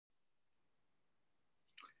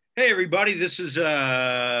Hey, everybody, this is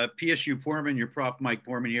PSU Poorman, your Prof. Mike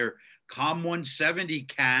Poorman here, Com 170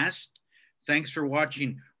 cast. Thanks for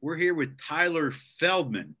watching. We're here with Tyler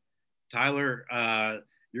Feldman. Tyler,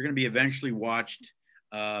 you're going to be eventually watched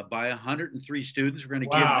by 103 students. We're going to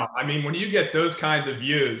give them, Wow. I mean, when you get those kinds of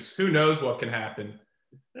views, who knows what can happen?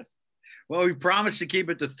 well, we promised to keep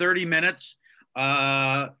it to 30 minutes.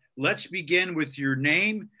 Let's begin with your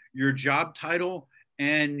name, your job title,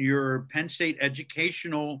 and your Penn State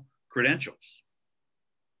educational credentials.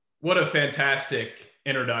 What a fantastic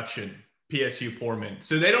introduction, PSU Poorman.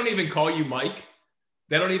 So they don't even call you Mike.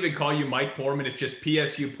 They don't even call you Mike Poorman. It's just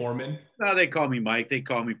PSU Poorman. No, they call me Mike. They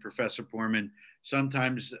call me Professor Poorman.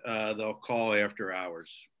 Sometimes they'll call after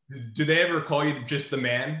hours. Do they ever call you just the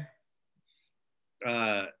man?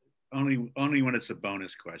 Uh, only when it's a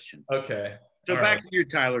bonus question. Okay. So All back right. to you,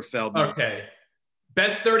 Tyler Feldman. Okay.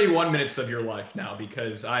 Best 31 minutes of your life now,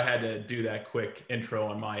 because I had to do that quick intro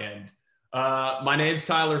on my end. My name's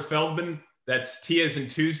Tyler Feldman. That's T as in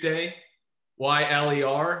Tuesday,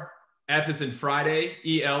 Y-L-E-R, F as in Friday,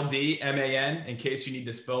 E-L-D-M-A-N, in case you need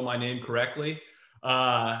to spell my name correctly.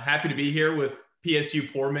 Happy to be here with PSU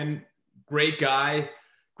Poorman. Great guy.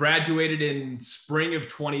 Graduated in spring of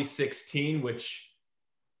 2016, which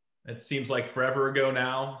it seems like forever ago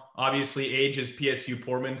now. Obviously, ages PSU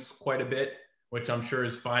Poorman's quite a bit, which I'm sure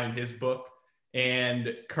is fine in his book.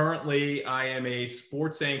 And currently, I am a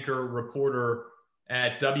sports anchor reporter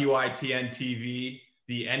at WITN TV,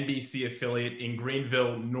 the NBC affiliate in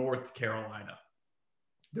Greenville, North Carolina.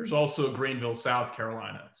 There's also Greenville, South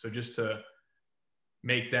Carolina. So just to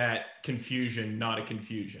make that confusion not a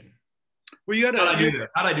confusion. Well, you had How'd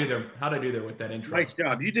I do there with that intro? nice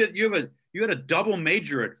job. You had a double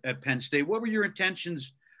major at Penn State. What were your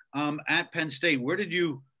intentions at Penn State? Where did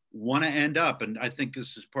you want to end up? And I think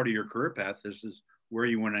this is part of your career path. This is where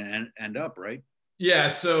you want to end up, right? Yeah.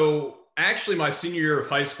 So actually, my senior year of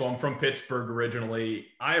high school, I'm from Pittsburgh originally.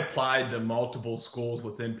 I applied to multiple schools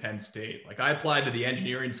within Penn State. Like I applied to the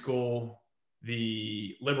engineering school,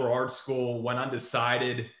 the liberal arts school, went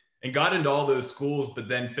undecided and got into all those schools, but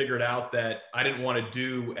then figured out that I didn't want to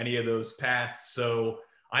do any of those paths. So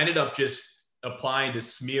I ended up just applying to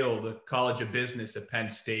SMEAL, the College of Business at Penn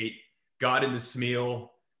State, got into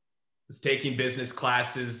SMEAL, was taking business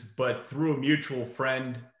classes, but through a mutual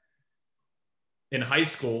friend in high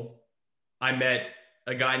school, I met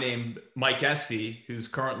a guy named Mike Essie, who's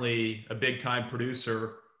currently a big time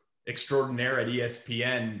producer extraordinaire at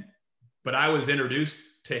ESPN. But I was introduced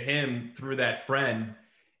to him through that friend,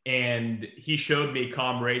 and he showed me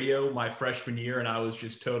comm radio my freshman year, and I was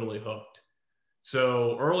just totally hooked.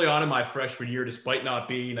 So early on in my freshman year, despite not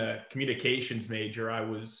being a communications major, I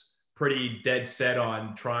was pretty dead set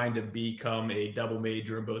on trying to become a double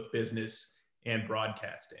major in both business and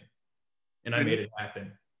broadcasting. And I made it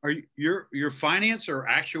happen. Are your finance or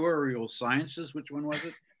actuarial sciences? Which one was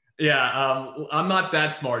it? Yeah, I'm not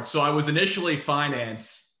that smart. So I was initially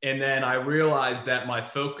finance, and then I realized that my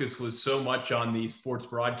focus was so much on the sports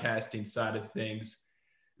broadcasting side of things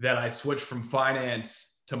that I switched from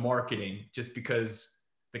finance to marketing, just because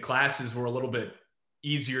the classes were a little bit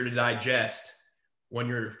easier to digest when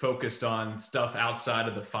you're focused on stuff outside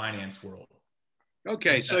of the finance world.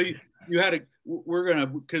 Okay, so you had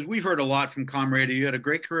because we've heard a lot from comm radio. You had a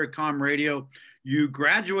great career at comm radio. You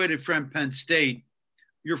graduated from Penn State.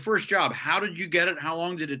 Your first job, how did you get it? How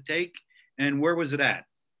long did it take? And where was it at?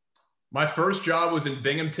 My first job was in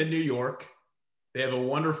Binghamton, New York. They have a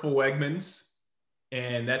wonderful Wegmans,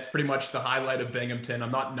 and that's pretty much the highlight of Binghamton.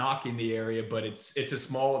 I'm not knocking the area, but it's a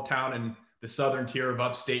small town in the southern tier of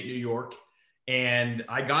upstate New York. And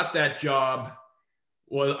I got that job.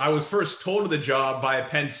 Well, I was first told of the job by a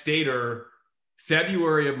Penn Stater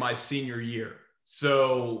February of my senior year.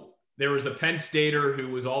 So there was a Penn Stater who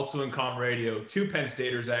was also in comm radio, two Penn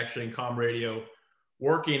Staters actually in comm radio,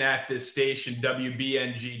 working at this station,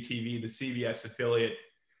 WBNG TV, the CBS affiliate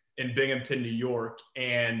in Binghamton, New York.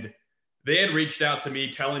 And they had reached out to me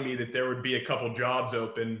telling me that there would be a couple jobs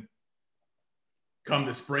open come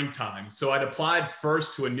the springtime. So I'd applied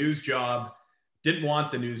first to a news job, didn't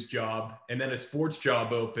want the news job, and then a sports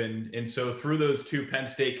job opened. And so through those two Penn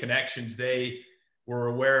State connections, they were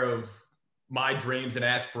aware of my dreams and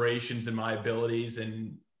aspirations and my abilities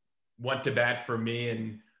and went to bat for me.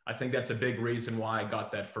 And I think that's a big reason why I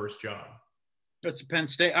got that first job. That's Penn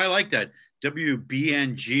State. I like that.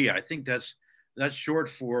 WBNG. I think that's short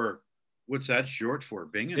for, what's that short for?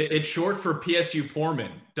 Binghamton? It's short for PSU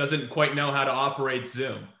Poorman. Doesn't quite know how to operate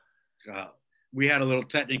Zoom. We had a little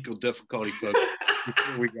technical difficulty, folks,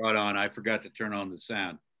 before we got on. I forgot to turn on the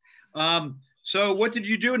sound. So what did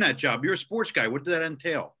you do in that job? You're a sports guy. What did that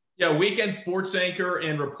entail? Yeah, weekend sports anchor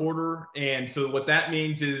and reporter. And so what that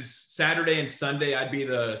means is Saturday and Sunday, I'd be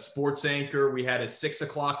the sports anchor. We had a 6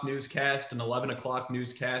 o'clock newscast, an 11 o'clock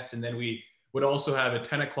newscast, and then we would also have a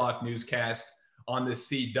 10 o'clock newscast on the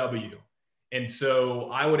CW. And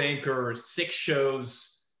so I would anchor 6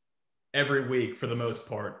 shows every week for the most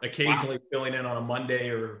part, occasionally filling in on a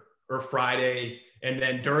Monday or Friday. And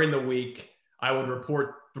then during the week, I would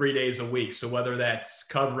report 3 days a week. So whether that's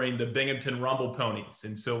covering the Binghamton Rumble Ponies.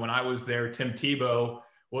 And so when I was there, Tim Tebow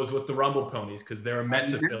was with the Rumble Ponies because they're a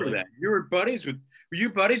Mets affiliate. That. Were you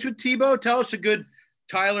buddies with Tebow? Tell us a good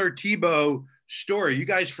Tyler Tebow story. You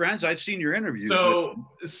guys friends? I've seen your interviews.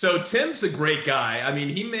 So Tim's a great guy. I mean,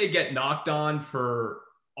 he may get knocked on for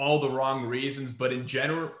all the wrong reasons, but in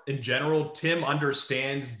general, Tim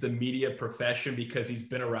understands the media profession because he's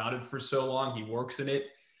been around it for so long. He works in it,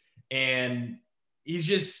 and he's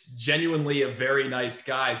just genuinely a very nice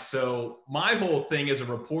guy. So my whole thing as a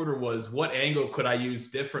reporter was, what angle could I use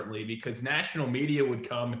differently? Because national media would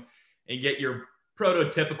come and get your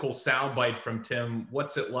prototypical soundbite from Tim.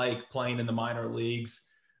 What's it like playing in the minor leagues?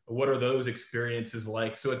 What are those experiences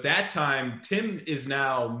like? So at that time, Tim is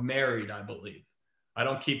now married, I believe. I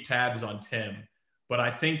don't keep tabs on Tim, but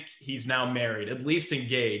I think he's now married, at least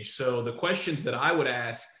engaged. So the questions that I would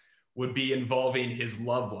ask would be involving his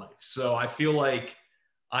love life. So I feel like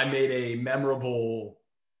I made a memorable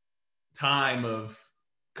time of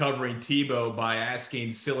covering Tebow by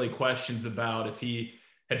asking silly questions about if he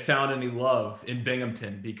had found any love in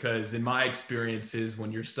Binghamton, because in my experiences,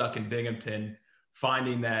 when you're stuck in Binghamton,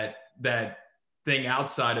 finding that thing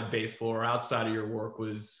outside of baseball or outside of your work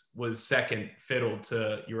was second fiddle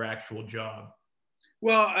to your actual job.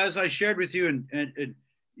 Well, as I shared with you and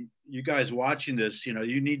you guys watching this,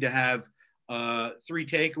 you need to have 3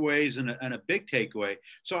 takeaways and a big takeaway.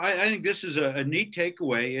 So I think this is a neat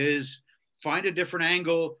takeaway: is find a different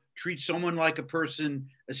angle, treat someone like a person,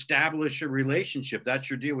 establish a relationship. That's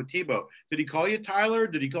your deal with Tebow. Did he call you Tyler?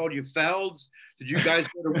 Did he call you Felds? Did you guys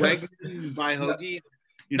go to Wegmans and buy hoagie?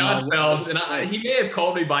 Not Felds, and he may have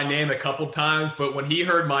called me by name a couple times, but when he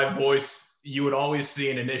heard my voice, you would always see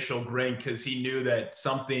an initial grin because he knew that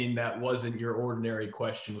something that wasn't your ordinary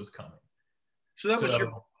question was coming. So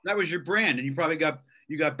that was your brand, and you probably got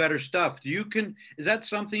better stuff. Is that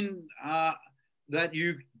something that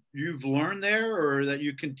you've learned there, or that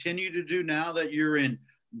you continue to do now that you're in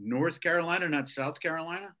North Carolina, not South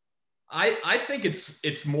Carolina? I think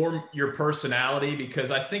it's more your personality,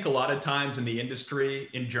 because I think a lot of times in the industry,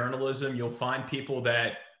 in journalism, you'll find people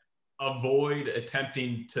that avoid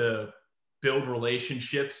attempting to build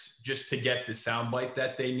relationships just to get the soundbite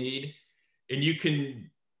that they need. And you can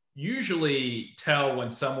usually tell when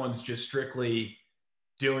someone's just strictly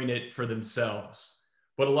doing it for themselves.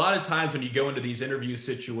 But a lot of times when you go into these interview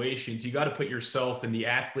situations, you got to put yourself in the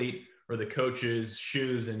athlete or the coach's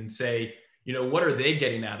shoes and say, what are they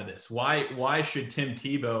getting out of this? Why should Tim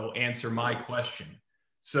Tebow answer my question?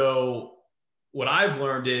 So what I've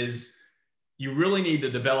learned is you really need to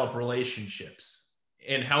develop relationships.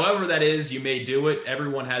 And however that is, you may do it.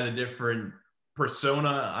 Everyone has a different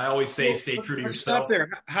persona. I always say, stay true to yourself. Stop there.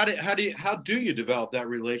 How do you develop that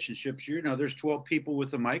relationship? There's 12 people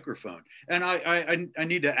with a microphone, and I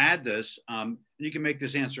need to add this. You can make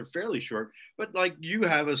this answer fairly short, but like, you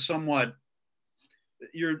have a somewhat,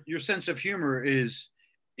 your sense of humor is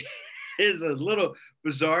a little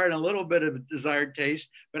bizarre and a little bit of a desired taste.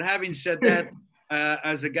 But having said that,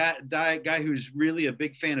 as a guy who's really a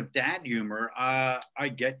big fan of dad humor, I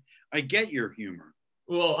get your humor.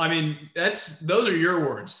 Well, I mean, those are your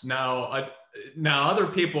words. Now other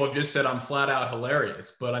people have just said I'm flat out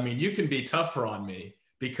hilarious, but I mean, you can be tougher on me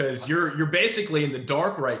because you're basically in the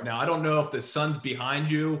dark right now. I don't know if the sun's behind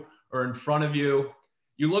you or in front of you.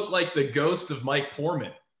 You look like the ghost of Mike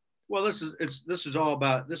Poorman. Well, this is all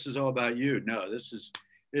about you. No,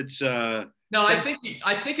 No, I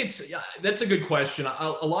think that's a good question.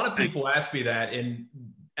 A lot of people ask me that, and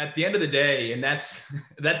at the end of the day, and that's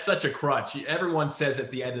such a crutch. Everyone says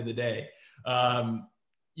at the end of the day,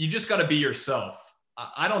 you just got to be yourself.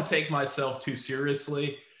 I don't take myself too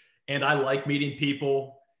seriously, and I like meeting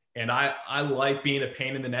people, and I like being a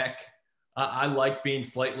pain in the neck. I like being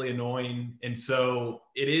slightly annoying, and so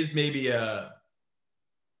it is maybe a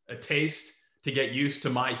taste to get used to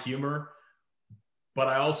my humor, but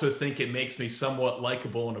I also think it makes me somewhat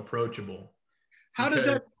likable and approachable. How does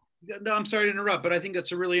that? No, I'm sorry to interrupt, but I think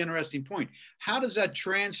that's a really interesting point. How does that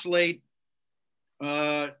translate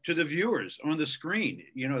to the viewers on the screen?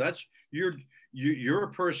 That's your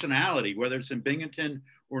personality, whether it's in Binghamton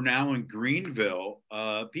or now in Greenville.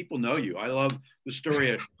 People know you. I love the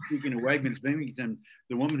story of, speaking of Wegmans Binghamton,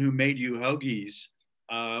 the woman who made you hoagies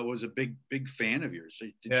was a big fan of yours. So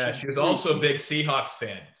yeah, she was also a big Seahawks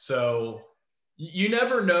fan. So you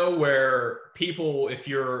never know where people, if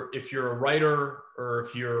you're a writer or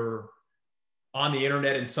if you're on the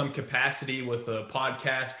internet in some capacity with a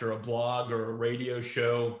podcast or a blog or a radio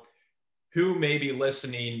show, who may be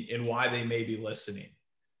listening and why they may be listening.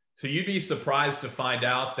 So you'd be surprised to find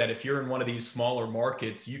out that if you're in one of these smaller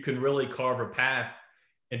markets, you can really carve a path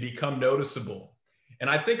and become noticeable. And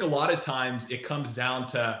I think a lot of times it comes down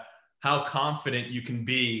to how confident you can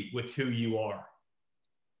be with who you are.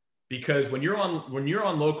 Because when you're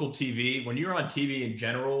on local TV, when you're on TV in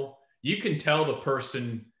general, you can tell the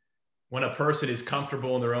person when a person is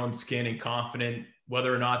comfortable in their own skin and confident,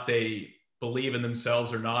 whether or not they believe in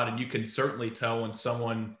themselves or not. And you can certainly tell when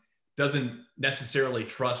someone doesn't necessarily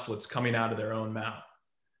trust what's coming out of their own mouth.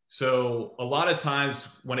 So a lot of times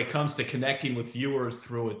when it comes to connecting with viewers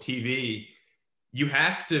through a TV, you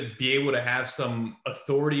have to be able to have some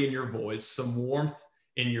authority in your voice, some warmth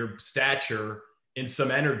in your stature, and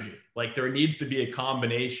some energy. Like there needs to be a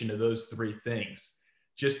combination of those three things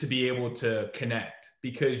just to be able to connect,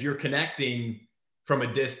 because you're connecting from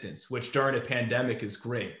a distance, which during a pandemic is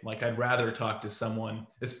great. Like I'd rather talk to someone,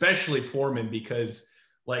 especially Poorman, because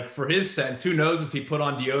like for his sense, who knows if he put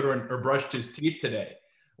on deodorant or brushed his teeth today?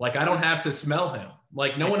 Like I don't have to smell him.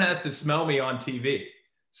 Like no one has to smell me on TV.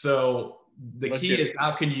 So the key is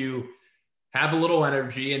how can you have a little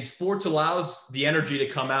energy, and sports allows the energy to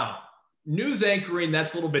come out. News anchoring,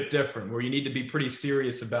 that's a little bit different, where you need to be pretty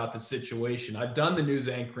serious about the situation. I've done the news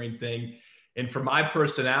anchoring thing, and for my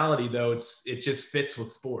personality, though, it just fits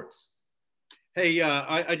with sports. Hey,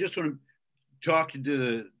 I just want to talk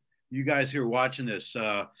to you guys who are watching this.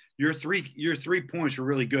 Your three points were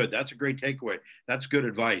really good. That's a great takeaway. That's good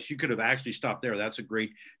advice. You could have actually stopped there. That's a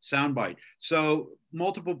great soundbite. So,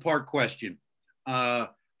 multiple part question.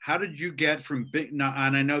 How did you get from and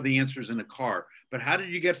I know the answer is in a car, but how did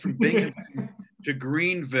you get from Binghamton to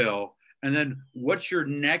Greenville? And then what's your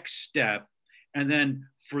next step? And then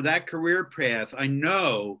for that career path, I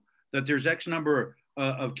know that there's X number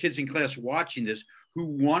of kids in class watching this who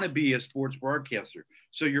want to be a sports broadcaster.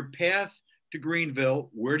 So your path to Greenville,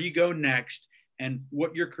 where do you go next? And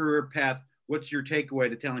what your career path, what's your takeaway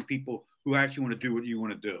to telling people who actually want to do what you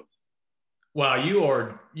want to do? Wow, you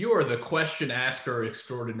are the question asker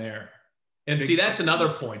extraordinaire. And see, that's another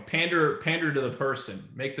point. Pander to the person.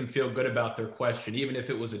 Make them feel good about their question, even if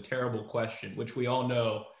it was a terrible question, which we all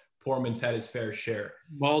know Poorman's had his fair share.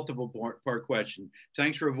 Multiple part question.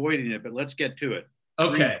 Thanks for avoiding it, but let's get to it.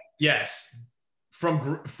 Okay, yes.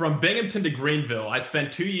 From Binghamton to Greenville, I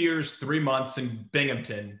spent 2 years, 3 months in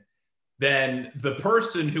Binghamton. Then the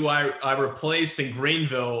person who I replaced in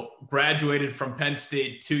Greenville graduated from Penn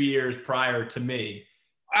State 2 years prior to me.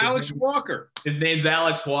 Alex Walker. His name's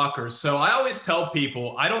Alex Walker. So I always tell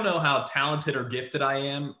people, I don't know how talented or gifted I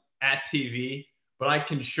am at TV, but I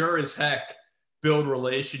can sure as heck build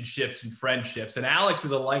relationships and friendships. And Alex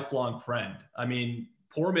is a lifelong friend. I mean,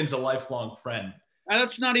 Poorman's a lifelong friend.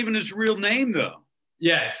 That's not even his real name, though.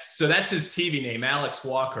 Yes, so that's his TV name, Alex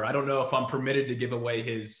Walker. I don't know if I'm permitted to give away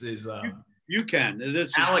his you can.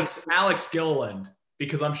 Alex Gilliland,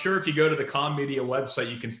 because I'm sure if you go to the Com Media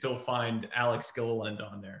website, you can still find Alex Gilliland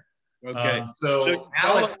on there. Okay. So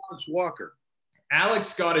Alex Walker.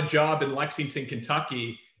 Alex got a job in Lexington,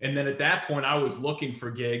 Kentucky, and then at that point I was looking for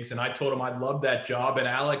gigs, and I told him I'd love that job, and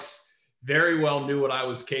Alex very well knew what I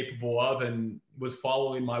was capable of and was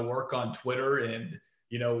following my work on Twitter, and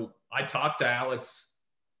you know, I talked to Alex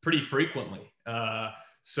pretty frequently.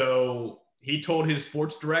 So he told his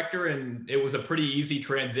sports director, and it was a pretty easy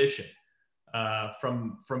transition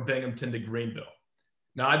from Binghamton to Greenville.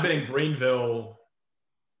 Now I've been in Greenville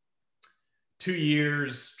 2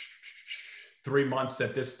 years, 3 months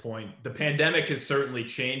at this point. The pandemic has certainly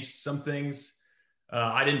changed some things.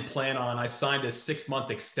 I didn't plan on, I signed a 6-month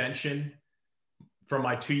extension from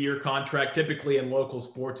my 2-year contract. Typically in local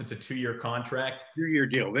sports, it's a 2-year contract. 2-year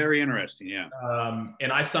deal. Very interesting. Yeah.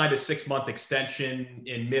 And I signed a 6-month extension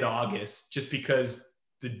in mid-August just because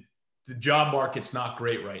the job market's not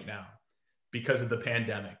great right now because of the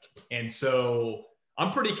pandemic. And so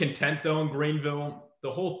I'm pretty content though in Greenville.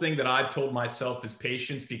 The whole thing that I've told myself is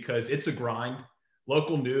patience, because it's a grind.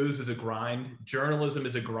 Local news is a grind. Journalism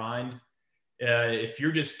is a grind. If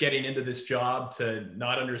you're just getting into this job to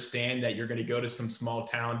not understand that you're going to go to some small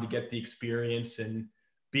town to get the experience and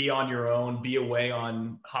be on your own, be away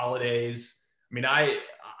on holidays. I mean,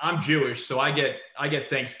 I'm Jewish, so I get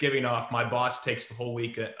Thanksgiving off. My boss takes the whole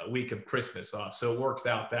week, a week of Christmas off. So it works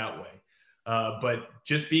out that way. But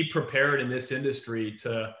just be prepared in this industry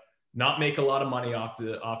to not make a lot of money off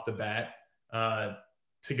the bat,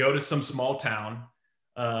 to go to some small town,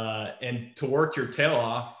 and to work your tail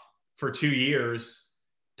off for 2 years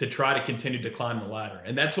to try to continue to climb the ladder.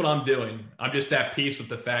 And that's what I'm doing. I'm just at peace with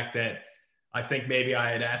the fact that I think maybe I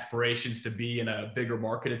had aspirations to be in a bigger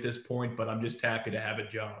market at this point, but I'm just happy to have a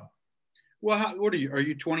job. Well, what are you? Are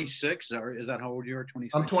you 26? Is that how old you are?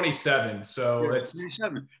 26. I'm 27, so You're that's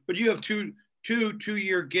 27. But you have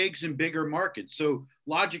two-year gigs in bigger markets. So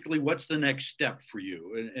logically, what's the next step for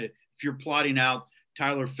you if you're plotting out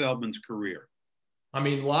Tyler Feldman's career? I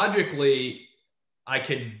mean, logically, I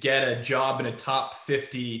could get a job in a top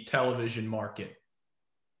 50 television market.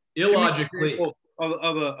 Illogically,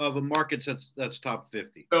 of a market that's top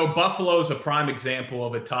 50. So Buffalo's a prime example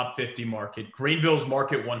of a top 50 market. Greenville's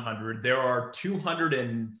market 100. There are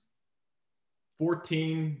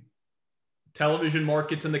 214 television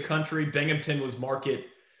markets in the country. Binghamton was market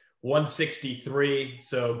 163.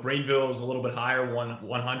 So Greenville's a little bit higher,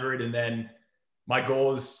 100. And then my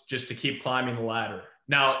goal is just to keep climbing the ladder.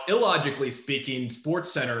 Now, illogically speaking,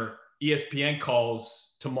 SportsCenter, ESPN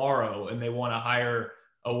calls tomorrow and they want to hire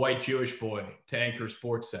a white Jewish boy to anchor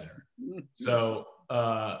SportsCenter. So,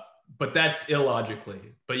 but that's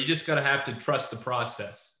illogically. But you just got to have to trust the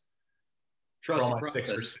process. Trust the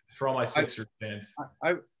process. For all my Sixers fans.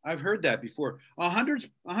 I've heard that before. 100's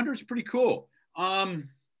pretty cool. I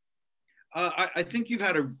think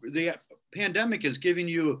the pandemic is giving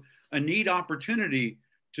you a neat opportunity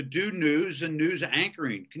to do news and news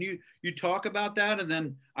anchoring. Can you talk about that? And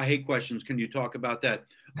then I hate questions. Can you talk about that?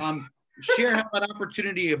 Share how that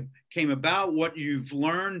opportunity came about, what you've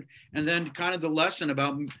learned, and then kind of the lesson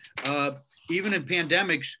about even in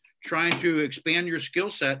pandemics, trying to expand your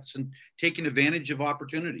skill sets and taking advantage of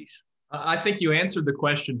opportunities. I think you answered the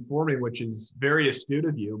question for me, which is very astute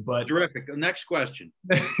of you. But terrific. Next question.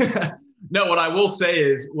 No, what I will say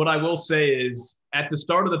is at the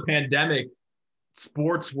start of the pandemic,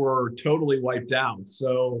 sports were totally wiped out.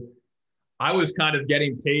 So I was kind of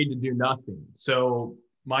getting paid to do nothing. So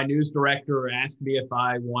my news director asked me if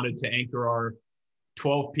I wanted to anchor our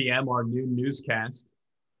 12 p.m., our noon newscast.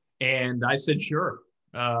 And I said, sure.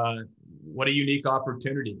 What a unique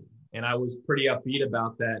opportunity. And I was pretty upbeat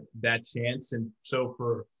about that chance. And so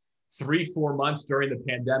for 3-4 months during the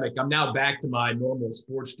pandemic, I'm now back to my normal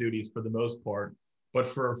sports duties for the most part. But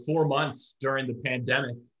for 4 months during the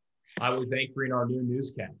pandemic, I was anchoring our new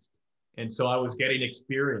newscast. And so I was getting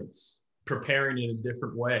experience preparing in a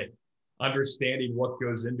different way, understanding what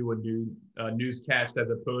goes into a new newscast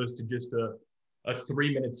as opposed to just a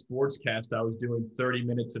 3-minute sportscast. I was doing 30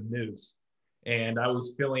 minutes of news. And I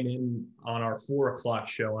was filling in on our 4 o'clock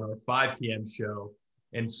show, on our 5 p.m. show.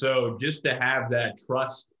 And so just to have that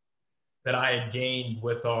trust that I had gained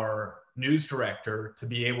with our news director to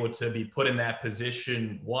be able to be put in that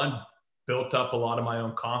position, one, built up a lot of my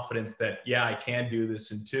own confidence that, yeah, I can do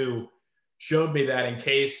this. And two, showed me that in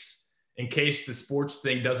case the sports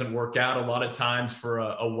thing doesn't work out, a lot of times for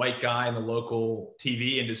a white guy in the local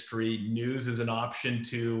TV industry, news is an option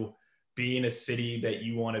to be in a city that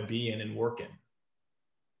you want to be in and work in.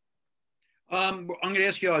 I'm going to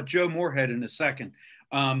ask you about Joe Moorhead in a second.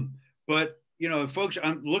 But, folks,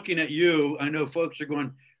 I'm looking at you. I know folks are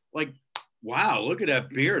going like, wow, look at that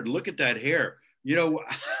beard. Look at that hair.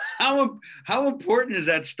 How important is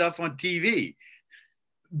that stuff on TV?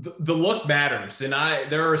 The look matters. And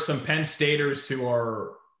there are some Penn Staters who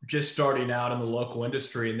are just starting out in the local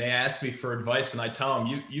industry, and they ask me for advice, and I tell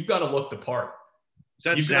them, you've got to look the part.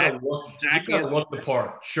 You've got to look the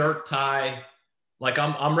part. Shirt, tie. Like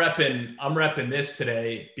I'm repping this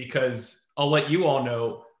today because I'll let you all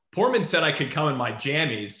know. Portman said I could come in my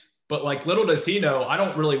jammies, but like little does he know, I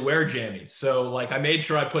don't really wear jammies. So like I made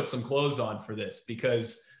sure I put some clothes on for this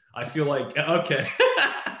because I feel like, okay.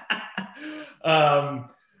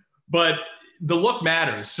 But the look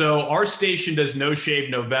matters. So our station does No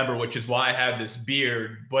Shave November, which is why I have this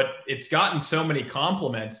beard, but it's gotten so many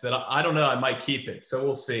compliments that I don't know, I might keep it. So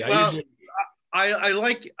we'll see. I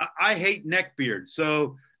hate neck beard.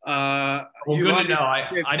 So, well, good to know.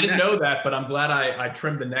 I didn't know that, but I'm glad I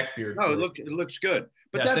trimmed the neck beard. No, it looks good.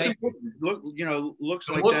 But that's important. Looks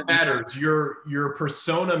like look that matters. Your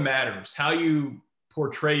persona matters. How you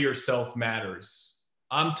portray yourself matters.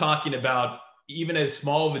 I'm talking about even as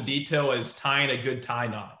small of a detail as tying a good tie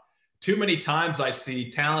knot. Too many times I see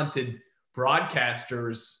talented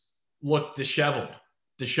broadcasters look disheveled,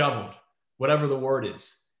 whatever the word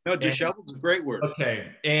is. No, disheveled is a great word.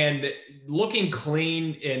 Okay. And looking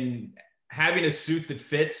clean and having a suit that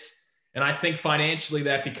fits. And I think financially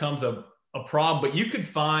that becomes a problem, but you could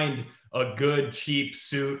find a good, cheap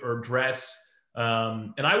suit or dress.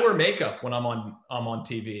 And I wear makeup when I'm on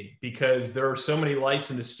TV because there are so many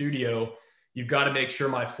lights in the studio. you've got to make sure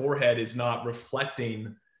my forehead is not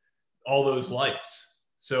reflecting all those lights.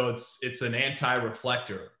 So it's an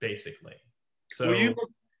anti-reflector basically. So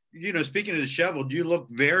well, speaking of disheveled, you look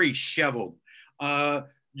very shoveled.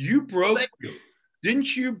 You broke, thank you.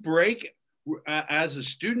 didn't you break as a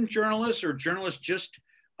student journalist or journalist just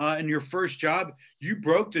in your first job? You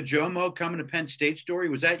broke the Jomo coming to Penn State story.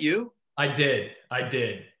 Was that you? I did.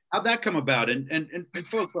 How'd that come about? And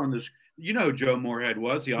folks on this, you know who Joe Moorhead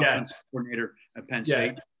was, the offensive coordinator at Penn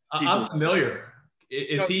State. Yes. I'm familiar.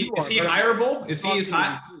 Is he are, hireable?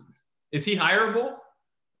 Is he hireable?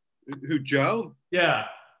 Who, Joe? Yeah.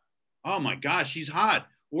 Oh my gosh, he's hot.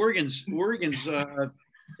 Oregon's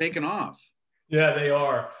taken off. Yeah, they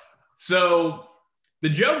are. So the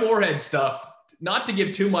Joe Moorhead stuff, not to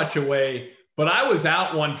give too much away, but I was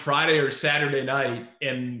out one Friday or Saturday night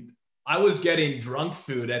and I was getting drunk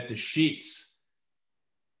food at the Sheets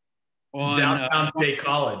on downtown State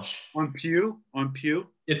College. On Pew?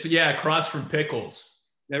 It's across from Pickles.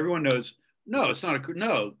 Everyone knows. No, it's not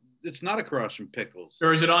across from Pickles.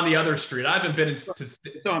 Or is it on the other street? I haven't been It's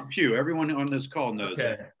on Pew. Everyone on this call knows.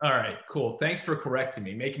 Okay. That. All right, cool. Thanks for correcting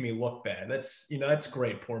me, making me look bad. That's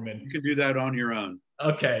great, Poorman. You can do that on your own.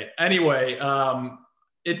 Okay. Anyway,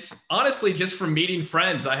 it's honestly just from meeting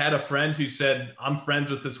friends. I had a friend who said, I'm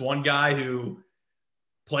friends with this one guy who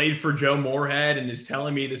played for Joe Moorhead and is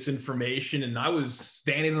telling me this information. And I was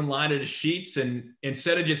standing in line at the Sheets, and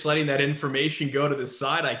instead of just letting that information go to the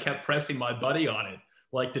side, I kept pressing my buddy on it,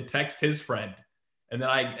 like to text his friend. And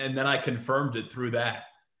then I confirmed it through that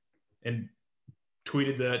and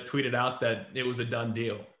tweeted out that it was a done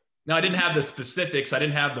deal. Now, I didn't have the specifics. I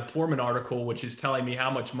didn't have the Poorman article, which is telling me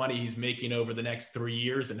how much money he's making over the next 3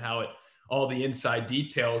 years and all the inside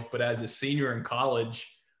details. But as a senior in college,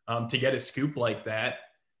 to get a scoop like that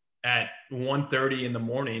at 1:30 in the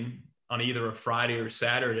morning on either a Friday or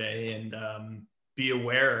Saturday and be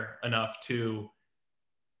aware enough to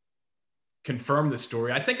confirm the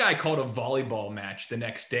story. I think I called a volleyball match the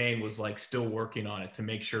next day and was like still working on it to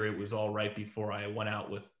make sure it was all right before I went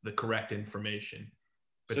out with the correct information.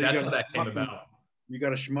 But so that's how that came about. You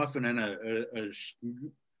got a schmuffin and a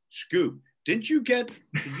scoop. Did you get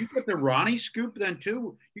the Ronnie scoop then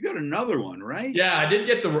too? You got another one, right? Yeah, I did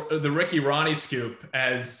get the Ricky Ronnie scoop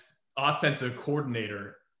as offensive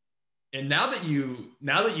coordinator. And now that you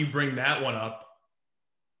bring that one up,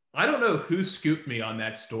 I don't know who scooped me on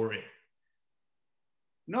that story.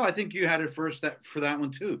 No, I think you had it first for that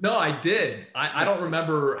one too. No, I did. I don't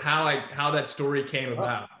remember how that story came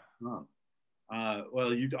about. Oh.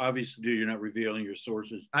 Well, you obviously do. You're not revealing your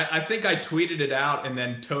sources. I think I tweeted it out and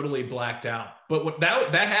then totally blacked out. But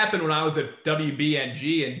that happened when I was at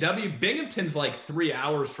WBNG, and Binghamton's like 3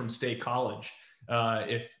 hours from State College.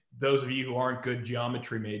 If those of you who aren't good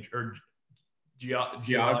geometry major or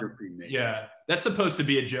geography major. Yeah, that's supposed to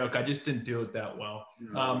be a joke. I just didn't do it that well.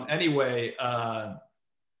 No. Anyway,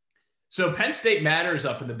 so Penn State matters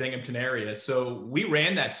up in the Binghamton area. So we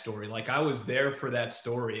ran that story. Like I was there for that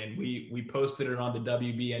story, and we posted it on the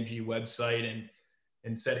WBNG website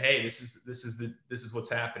and said, hey, this is what's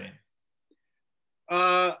happening.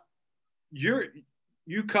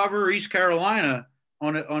 You cover East Carolina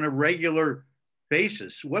on a regular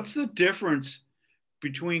basis. What's the difference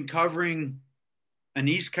between covering an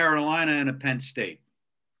East Carolina and a Penn State?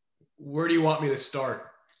 Where do you want me to start?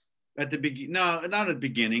 At the beginning? No, not at the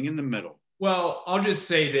beginning, in the middle. Well, I'll just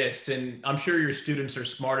say this, and I'm sure your students are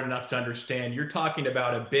smart enough to understand. You're talking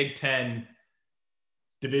about a Big Ten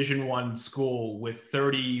Division I school with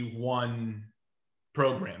 31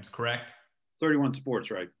 programs, correct? 31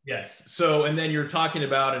 sports, right? Yes. So, and then you're talking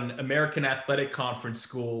about an American Athletic Conference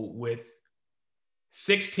school with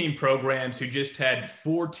 16 programs who just had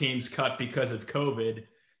 4 teams cut because of COVID.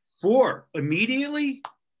 4 immediately?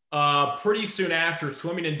 Pretty soon after,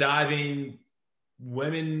 swimming and diving,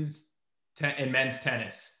 women's and men's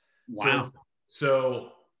tennis. Wow.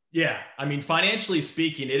 So yeah, I mean, financially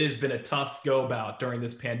speaking, it has been a tough go about during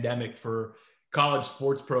this pandemic for college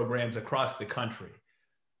sports programs across the country.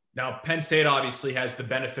 Now, Penn State obviously has the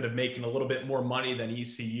benefit of making a little bit more money than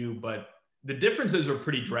ECU, but the differences are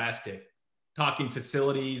pretty drastic. Talking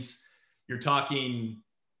facilities, you're talking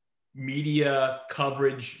media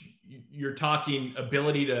coverage, you're talking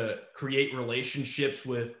ability to create relationships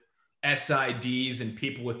with SIDs and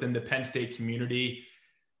people within the Penn State community.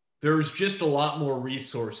 There's just a lot more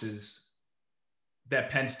resources that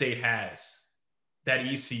Penn State has that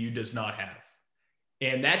ECU does not have.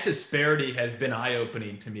 And that disparity has been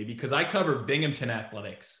eye-opening to me because I covered Binghamton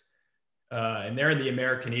athletics and they're in the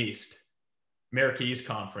America East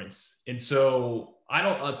Conference. And so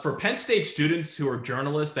for Penn State students who are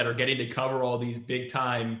journalists that are getting to cover all these big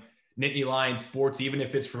time Nittany Lion Sports, even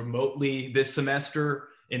if it's remotely this semester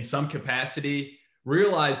in some capacity,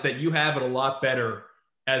 realize that you have it a lot better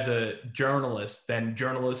as a journalist than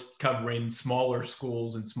journalists covering smaller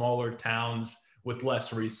schools and smaller towns with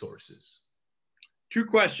less resources. Two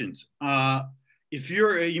questions. If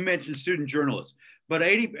you mentioned student journalists, but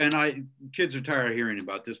kids are tired of hearing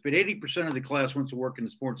about this, but 80% of the class wants to work in the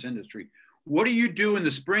sports industry. What do you do in the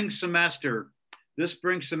this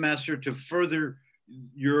spring semester to further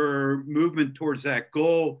your movement towards that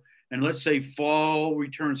goal? And let's say fall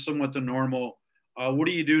returns somewhat to normal. What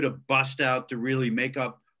do you do to bust out to really make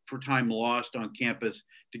up for time lost on campus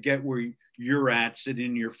to get where you're at, sitting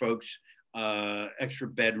in your folks' extra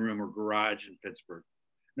bedroom or garage in Pittsburgh?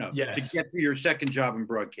 No, yes. To get to your second job in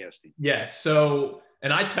broadcasting. Yes. So,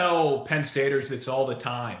 and I tell Penn Staters this all the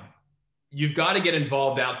time. You've got to get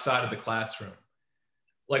involved outside of the classroom.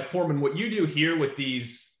 Like Portman, what you do here with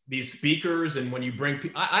these speakers, and when you bring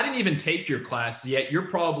people, I didn't even take your class yet. You're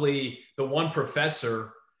probably the one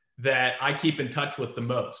professor that I keep in touch with the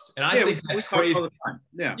most. And I think that's crazy.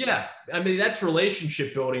 Yeah. Yeah. I mean, that's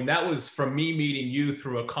relationship building. That was from me meeting you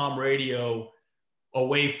through a comm radio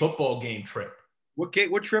away football game trip. What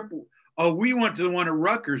trip? Oh, we went to the one at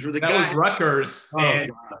Rutgers where that was Rutgers.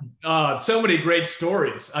 And so many great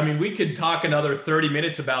stories. I mean, we could talk another 30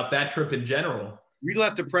 minutes about that trip in general. We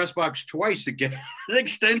left the press box twice to get an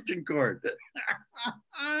extension cord.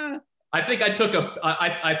 I think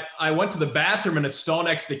I went to the bathroom in a stall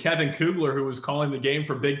next to Kevin Kugler, who was calling the game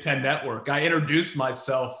for Big Ten Network. I introduced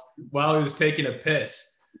myself while he was taking a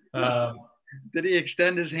piss. Did he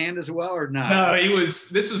extend his hand as well or not? No,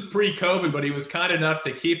 this was pre-COVID, but he was kind enough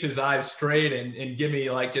to keep his eyes straight and give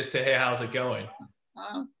me like just a, hey, how's it going?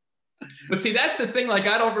 But see, that's the thing. Like,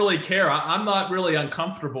 I don't really care. I'm not really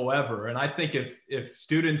uncomfortable ever. And I think if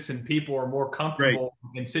students and people are more comfortable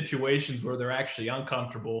in situations where they're actually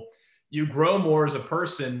uncomfortable, you grow more as a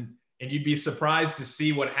person, and you'd be surprised to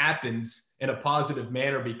see what happens in a positive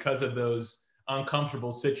manner because of those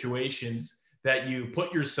uncomfortable situations that you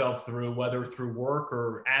put yourself through, whether through work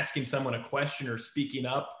or asking someone a question or speaking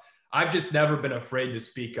up. I've just never been afraid to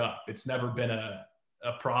speak up. It's never been a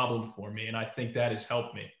problem for me. And I think that has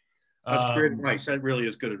helped me. That's great advice. That really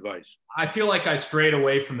is good advice. I feel like I strayed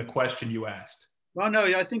away from the question you asked. Well, no,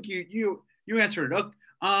 I think you answered it.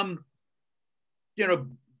 To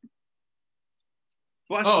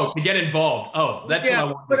get involved. Oh, that's what I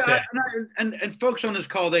wanted to say. And folks on this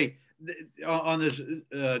call, on this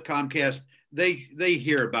Comcast, they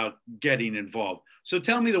hear about getting involved. So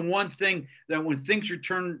tell me the one thing that when things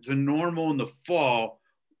return to normal in the fall,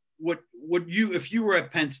 if you were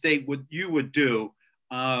at Penn State, what you would do,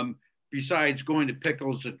 besides going to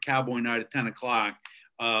Pickles at Cowboy Night at 10 o'clock,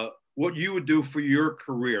 what you would do for your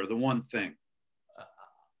career, the one thing.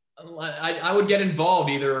 I would get involved,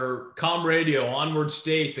 either comm radio, Onward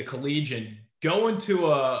State, the Collegian, go into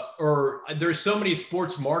there's so many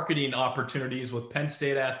sports marketing opportunities with Penn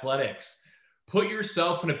State athletics. Put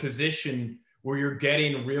yourself in a position where you're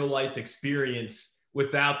getting real life experience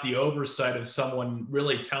without the oversight of someone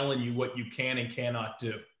really telling you what you can and cannot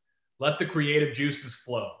do. Let the creative juices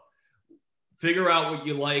flow. Figure out what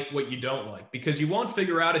you like, what you don't like, because you won't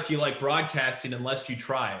figure out if you like broadcasting unless you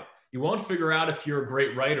try it. You won't figure out if you're a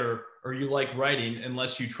great writer or you like writing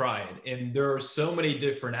unless you try it. And there are so many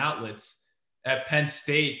different outlets at Penn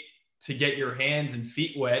State to get your hands and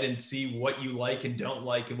feet wet and see what you like and don't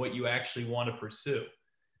like and what you actually want to pursue.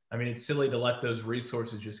 I mean, it's silly to let those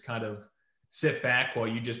resources just kind of sit back while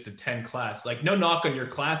you just attend class. Like, no knock on your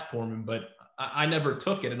class, Portman, but I never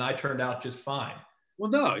took it and I turned out just fine. Well,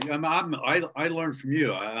 no, I learned from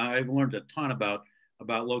you. I've learned a ton about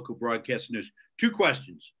local broadcast news. Two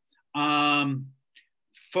questions.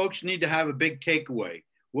 Folks need to have a big takeaway.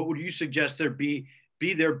 What would you suggest there be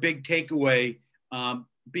their big takeaway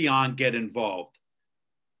beyond get involved?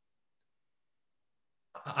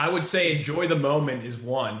 I would say enjoy the moment is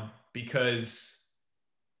one, because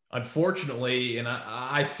unfortunately, and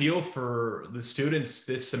I feel for the students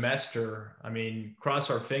this semester, I mean, cross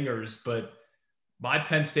our fingers, but my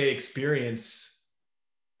Penn State experience,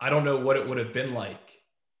 I don't know what it would have been like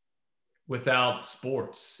without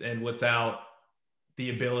sports and without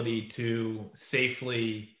the ability to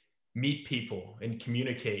safely meet people and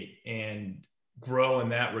communicate and grow in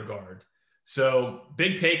that regard. So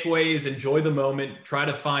big takeaways, enjoy the moment, try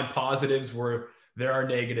to find positives where there are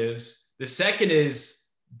negatives. The second is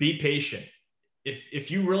be patient. If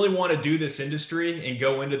you really want to do this industry and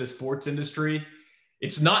go into the sports industry,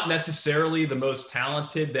 it's not necessarily the most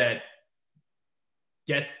talented that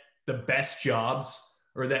get the best jobs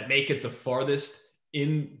or that make it the farthest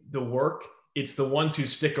in the work. It's the ones who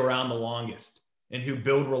stick around the longest. and who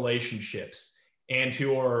build relationships and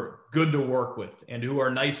who are good to work with and who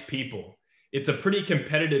are nice people. It's a pretty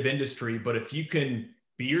competitive industry, but if you can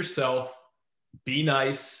be yourself, be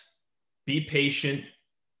nice, be patient,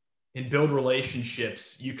 and build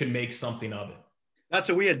relationships, you can make something of it. That's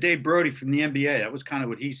what we had Dave Brody from the NBA. That was kind of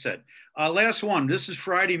what he said. Last one. This is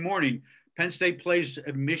Friday morning. Penn State plays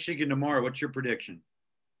at Michigan tomorrow. What's your prediction?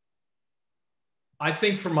 I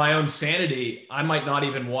think for my own sanity, I might not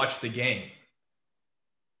even watch the game.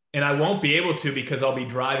 And I won't be able to because I'll be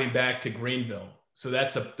driving back to Greenville. So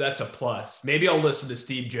that's a plus. Maybe I'll listen to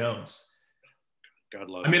Steve Jones. God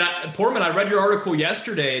love. I mean, Portman, I read your article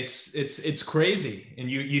yesterday. It's crazy, and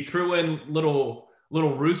you threw in little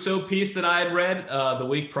Russo piece that I had read the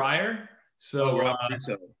week prior. So Ralph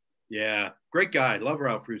Russo. Yeah, great guy. Love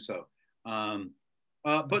Ralph Russo.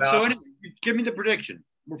 But so anyway, give me the prediction.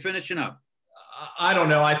 We're finishing up. I don't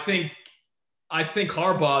know. I think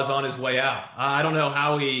Harbaugh's on his way out. I don't know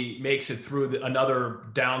how he makes it through another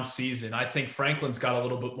down season. I think Franklin's got a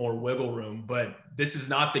little bit more wiggle room, but this is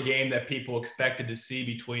not the game that people expected to see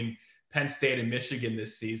between Penn State and Michigan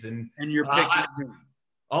this season. And you're picking.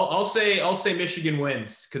 I'll say Michigan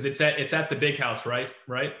wins because it's at the big house, right?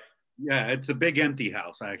 Right. Yeah, it's the big empty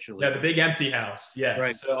house, actually. Yeah, the big empty house. Yes.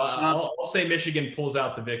 Right. So I'll say Michigan pulls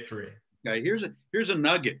out the victory. Okay, here's a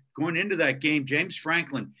nugget. Going into that game, James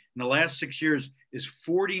Franklin in the last 6 years is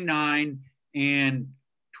 49 and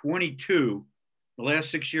 22. The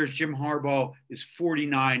last 6 years, Jim Harbaugh is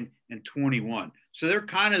 49 and 21. So they're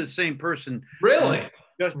kind of the same person. Really?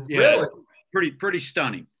 Really? Pretty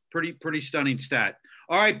stunning. Pretty stunning stat.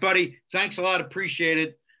 All right, buddy. Thanks a lot. Appreciate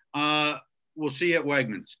it. We'll see you at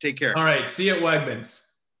Wegmans. Take care. All right. See you at Wegmans.